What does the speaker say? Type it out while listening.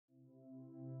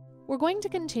We're going to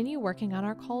continue working on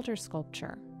our Calder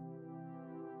sculpture.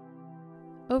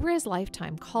 Over his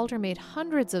lifetime, Calder made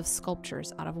hundreds of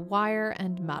sculptures out of wire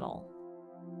and metal.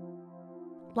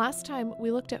 Last time,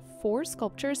 we looked at 4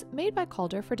 sculptures made by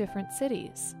Calder for different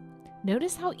cities.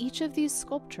 Notice how each of these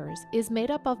sculptures is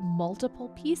made up of multiple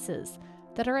pieces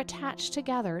that are attached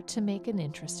together to make an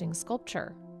interesting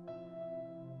sculpture.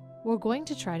 We're going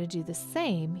to try to do the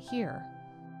same here.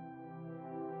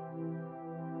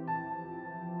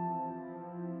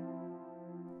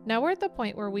 Now we're at the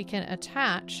point where we can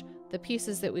attach the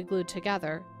pieces that we glued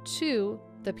together to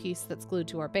the piece that's glued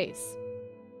to our base.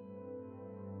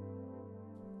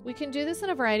 We can do this in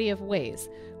a variety of ways.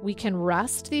 We can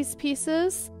rest these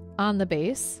pieces on the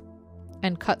base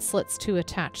and cut slits to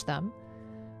attach them.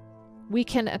 We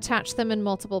can attach them in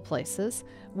multiple places.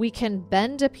 We can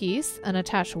bend a piece and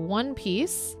attach one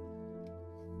piece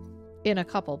in a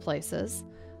couple places.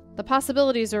 The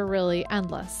possibilities are really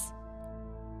endless.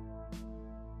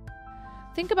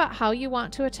 Think about how you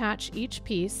want to attach each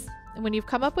piece, and when you've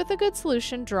come up with a good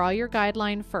solution, draw your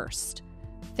guideline first.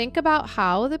 Think about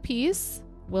how the piece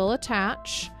will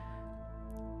attach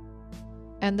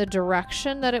and the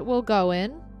direction that it will go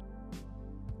in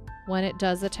when it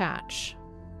does attach.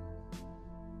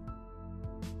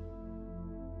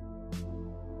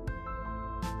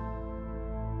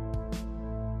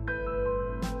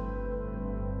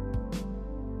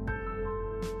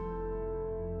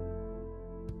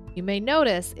 You may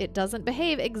notice it doesn't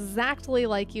behave exactly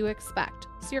like you expect,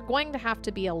 so you're going to have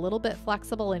to be a little bit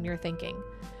flexible in your thinking.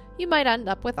 You might end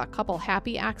up with a couple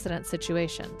happy accident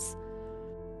situations.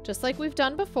 Just like we've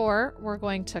done before, we're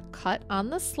going to cut on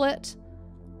the slit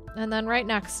and then right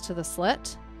next to the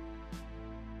slit.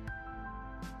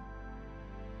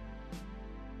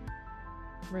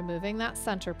 Removing that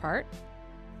center part.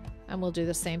 And we'll do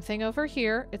the same thing over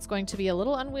here. It's going to be a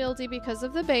little unwieldy because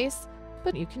of the base,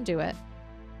 but you can do it.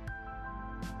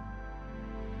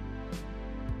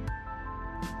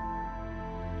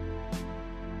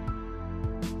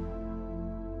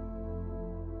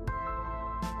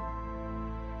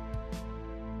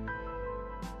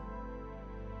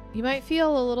 You might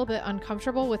feel a little bit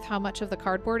uncomfortable with how much of the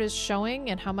cardboard is showing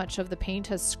and how much of the paint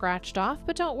has scratched off,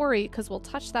 but don't worry because we'll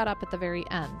touch that up at the very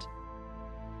end.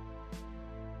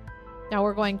 Now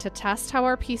we're going to test how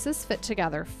our pieces fit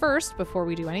together first before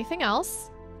we do anything else.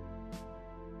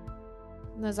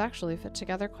 And those actually fit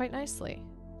together quite nicely.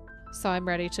 So I'm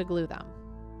ready to glue them.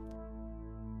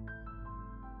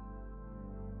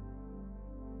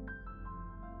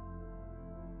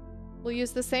 We'll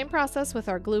use the same process with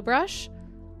our glue brush,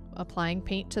 applying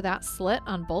paint to that slit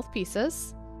on both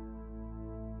pieces.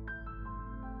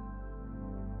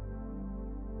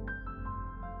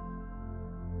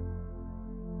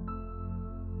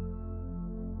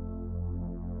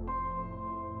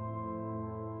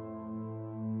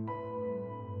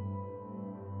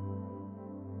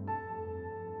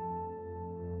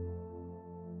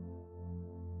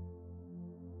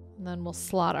 And then we'll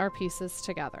slot our pieces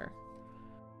together.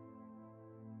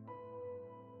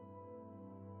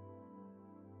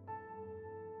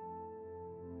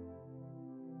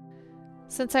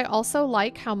 Since I also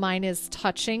like how mine is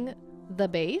touching the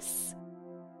base,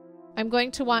 I'm going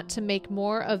to want to make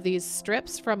more of these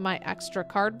strips from my extra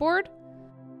cardboard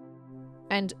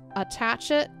and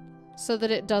attach it so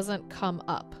that it doesn't come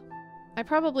up. I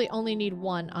probably only need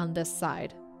one on this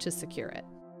side to secure it.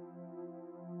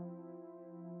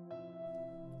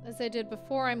 As I did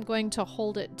before, I'm going to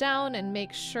hold it down and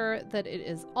make sure that it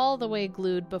is all the way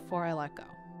glued before I let go.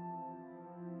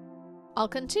 I'll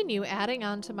continue adding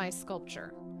on to my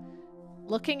sculpture,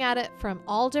 looking at it from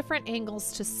all different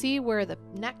angles to see where the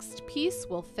next piece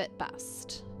will fit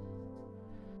best.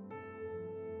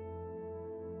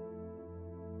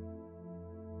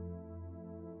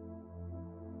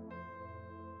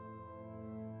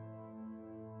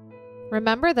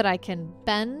 Remember that I can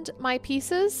bend my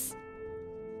pieces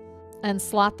and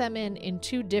slot them in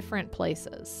 2 different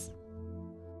places.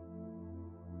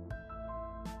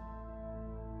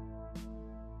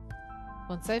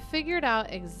 Once I've figured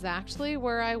out exactly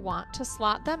where I want to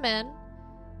slot them in,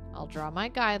 I'll draw my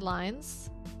guidelines.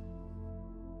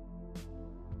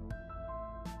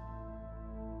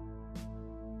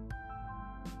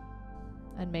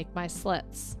 And make my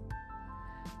slits.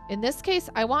 In this case,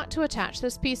 I want to attach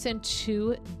this piece in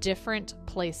 2 different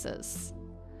places.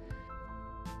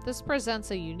 This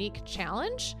presents a unique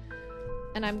challenge,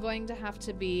 and I'm going to have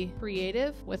to be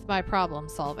creative with my problem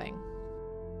solving.